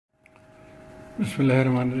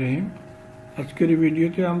बिस्मिल्लाहिर्रहमानिर्रहीम। আজকের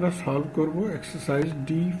ভিডিওতে আমরা সলভ করব exercise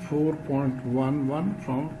D4.11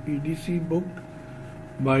 from EDC book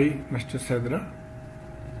by Mr. Sedra।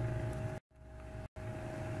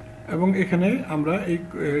 এবং এখানে আমরা এই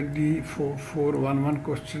D4.11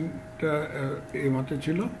 কোশ্চেনটা এই মতে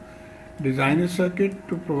ছিল, design A circuit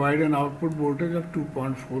to provide an output voltage of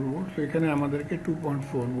 2.4 volt. তো এখানে আমাদেরকে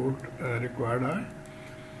 2.4 ভোল্ট রিকোয়ার্ড হয়।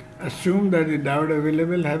 Assume that the diode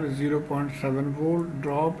available have a 0.7 volt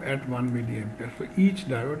drop at 1 milliampere. So each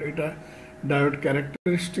diode, এটা diode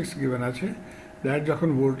characteristics given আছে, that যখন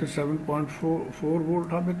voltage 7.4 volt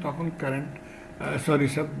হবে তখন current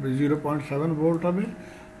 0.7 volt হবে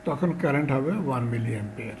তখন current হবে 1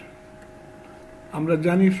 milliampere। আমরা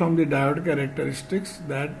জানি from the diode characteristics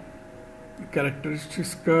that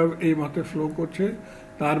characteristics curve এই মতে flow করছে,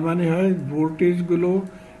 তার মানে হয় ভোল্টেজ গুলো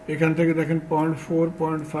এখান থেকে দেখেন 0.4,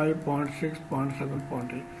 0.5, 0.6, 0.7,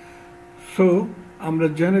 0.8। সো আমরা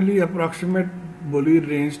জেনারেলি অ্যাপ্রক্সিমেট বলি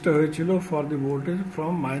রেঞ্জটা হয়েছিল for the voltage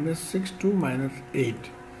from -6 two -8,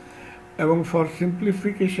 এবং ফর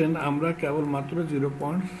সিম্পলিফিকেশন আমরা কেবলমাত্র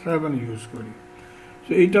 0.7 ইউজ করি।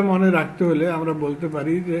 সো এইটা মনে রাখতে হলে আমরা বলতে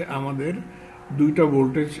পারি যে আমাদের দুইটা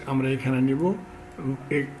ভোল্টেজ আমরা এখানে নিব।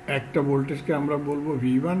 একটা ভোল্টেজকে আমরা বলবো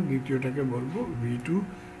V1, দ্বিতীয়টাকে বলবো V2,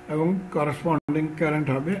 এবং করসপন্ডিং কারেন্ট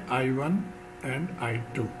হবে I1 and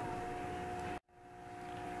I2।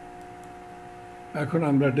 এখন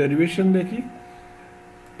আমরা ডেরিভেশন দেখি।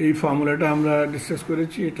 এই ফর্মুলাটা আমরা ডিসকাস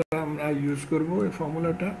করেছি, এটা আমরা ইউজ করব। এই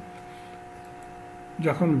ফর্মুলাটা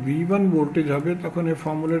যখন V1 ভোল্টেজ হবে তখন এই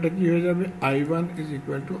ফর্মুলাটা কি হয়ে যাবে, I1 is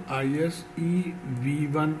equal to IS E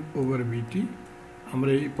V1 over VT। আমরা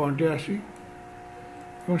এই পয়েন্টে আসি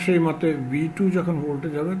এবং সেই মতে V2 যখন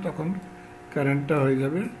ভোল্টেজ হবে তখন কারেন্টটা হয়ে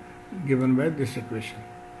যাবে given by this equation।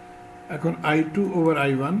 এখন I2 over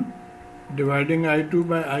I1 dividing I2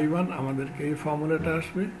 by I1 আমাদেরকে এই ফর্মুলাটা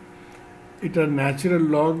আসবে। এটা ন্যাচারাল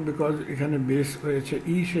লগ, বিকজ এখানে বেস হয়েছে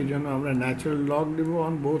E, সেই জন্য আমরা ন্যাচারাল লগ দিব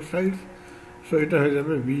অন বোথ সাইডস। সো এটা হয়ে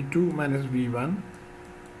যাবে V2 minus V1,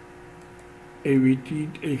 এই VT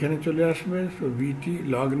এইখানে চলে আসবে। So VT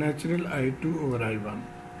log natural I2 over I1।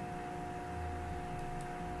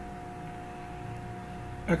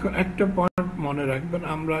 এখন একটা পয়েন্ট মনে রাখবেন,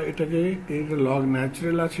 আমরা এটাকে লগ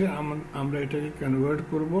ন্যাচারাল আছে, আমরা এটাকে কনভার্ট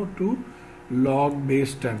করব টু লগ বেস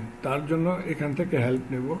 10। তার জন্য এখান থেকে হেল্প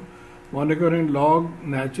নেব। মনে করেন লগ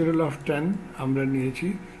ন্যাচারাল অফ 10 আমরা নিয়েছি,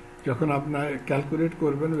 যখন আপনার ক্যালকুলেট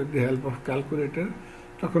করবেন with the help of calculator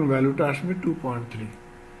তখন ভ্যালুটা আসবে 2.3,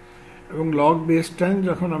 এবং লগ বেস 10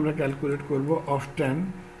 যখন আমরা ক্যালকুলেট করব অফ 10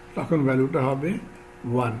 তখন ভ্যালুটা হবে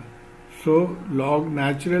 1। So log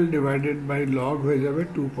natural divided by log হয়ে যাবে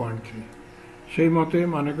 2.3। সেই মতে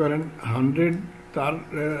মনে করেন 100, তার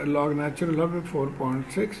লগ ন্যাচারাল হবে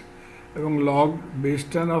 4.6, এবং লগ বেস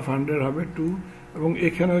 10 অফ 100 হবে 2, এবং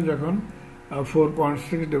এখানেও যখন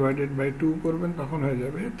 4.6 ডিভাইডেড বাই 2 করবেন তখন হয়ে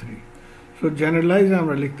যাবে 3। সো জেনারেলাইজ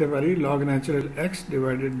আমরা লিখতে পারি log natural x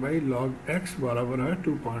divided by log x বরাবর হয়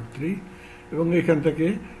 2.3, এবং এখান থেকে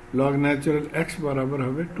লগ ন্যাচারাল x বরাবর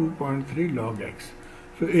হবে 2.3 লগ x।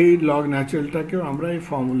 তো এই লগ ন্যাচারালটাকেও আমরা এই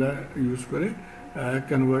ফর্মুলা ইউজ করে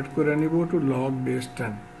কনভার্ট করে নিব two log base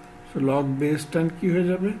 10। So log base 10 কি হয়ে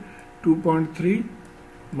যাবে, 2.3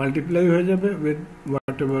 মাল্টিপ্লাই হয়ে যাবে with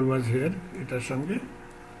what ever was here, এটার সঙ্গে।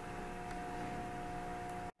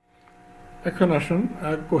 এখন আসুন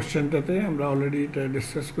কোশ্চেনটাতে, আমরা অলরেডি এটা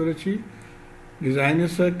ডিসকাস করেছি। Design A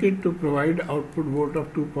circuit to provide output volt of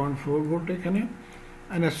 2.4 volt এখানে,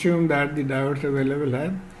 and assume that the diodes available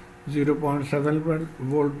have 0.7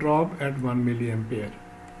 volt drop at 1 milliampere.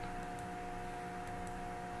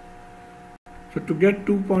 So to get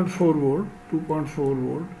 2.4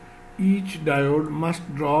 volt, each diode must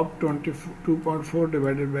drop 2.4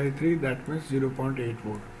 divided by 3, that means 0.8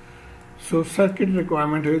 volt. So circuit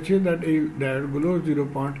requirement হয়েছে that এই diode গুলো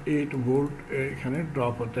 0.8 volt এখানে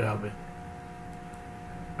drop হতে হবে,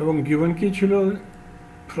 এবং given কি ছিল,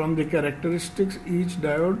 from the characteristics each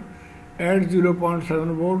diode at 0.7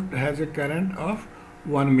 volt has a current of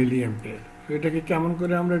 1 milliampere। তো এটাকে কেমন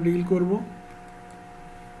করে আমরা ডিল করব?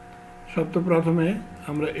 সর্বপ্রথমে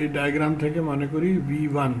আমরা এই ডায়াগ্রাম থেকে মনে করি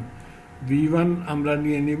V1 আমরা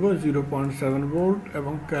নিয়ে নিব 0.7 ভোল্ট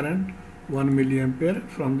এবং current 1 milliampere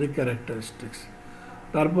from the characteristics।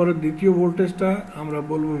 তারপরে দ্বিতীয় ভোল্টেজটা আমরা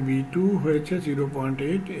বলবো V2 হয়েছে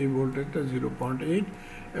 0.8, এই ভোল্টেজটা 0.8,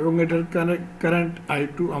 এবং এটার কারেন্ট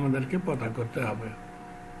I2 আমাদেরকে পতা করতে হবে।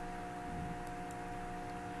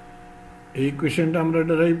 এই ইকুয়েশনটা আমরা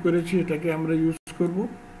ডেরাইভ করেছি, এটাকে আমরা ইউজ করব।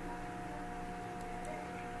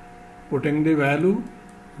 পুটিং দি ভ্যালু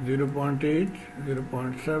 0.8,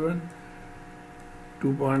 0.7,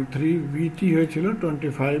 2.3 VT হয়েছিল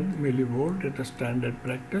 25 millivolt. এটা standard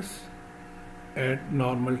practice at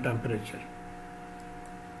normal temperature.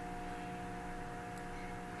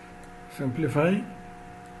 Simplify.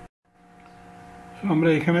 So আমরা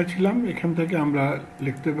এখানে ছিলাম, এখান থেকে আমরা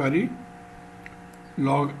লিখতে পারি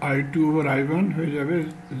log I2 over I1 হয়ে যাবে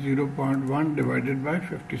 0.1 divided by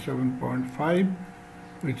 57.5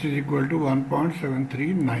 which is equal to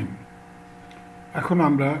 1.739. এখন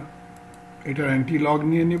আমরা এটার anti-log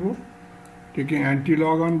নিয়ে নিব, taking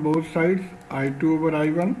anti-log on both sides I2 over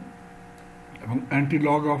I1 এবং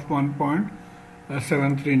anti-log of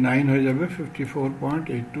 1.739 হয়ে যাবে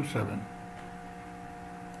 54.827.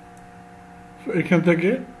 So এখান থেকে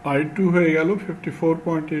I2 হয়ে গেল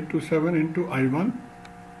 54.827 into I1.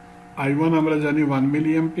 I1 আমরা জানি 1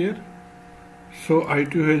 milliampere, so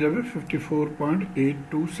I2 হয়ে যাবে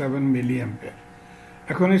 54.827 milliampere.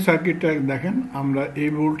 এখন এই সার্কিটটা দেখেন, আমরা এই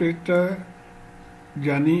ভোল্টেজটা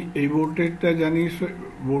জানি,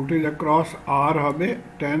 ভোল্টেজ অ্যাক্রস আর হবে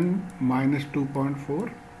 10 minus 2.4.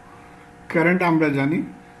 কারেন্ট আমরা জানি,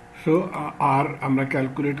 সো আর আমরা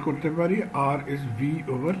ক্যালকুলেট করতে পারি, আর is V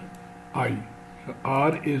over I. So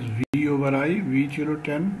R is V over I, V ছিল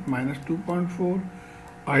 10 minus 2.4,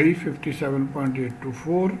 আই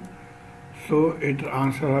 57.824. সো এটার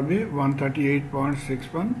আনসার হবে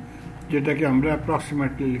 138.61, যেটাকে আমরা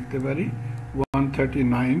অ্যাপ্রক্সিমেটলি লিখতে পারি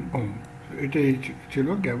 139 ohm. এটাই ছিল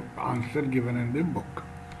answer given in the book.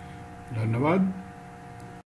 ধন্যবাদ.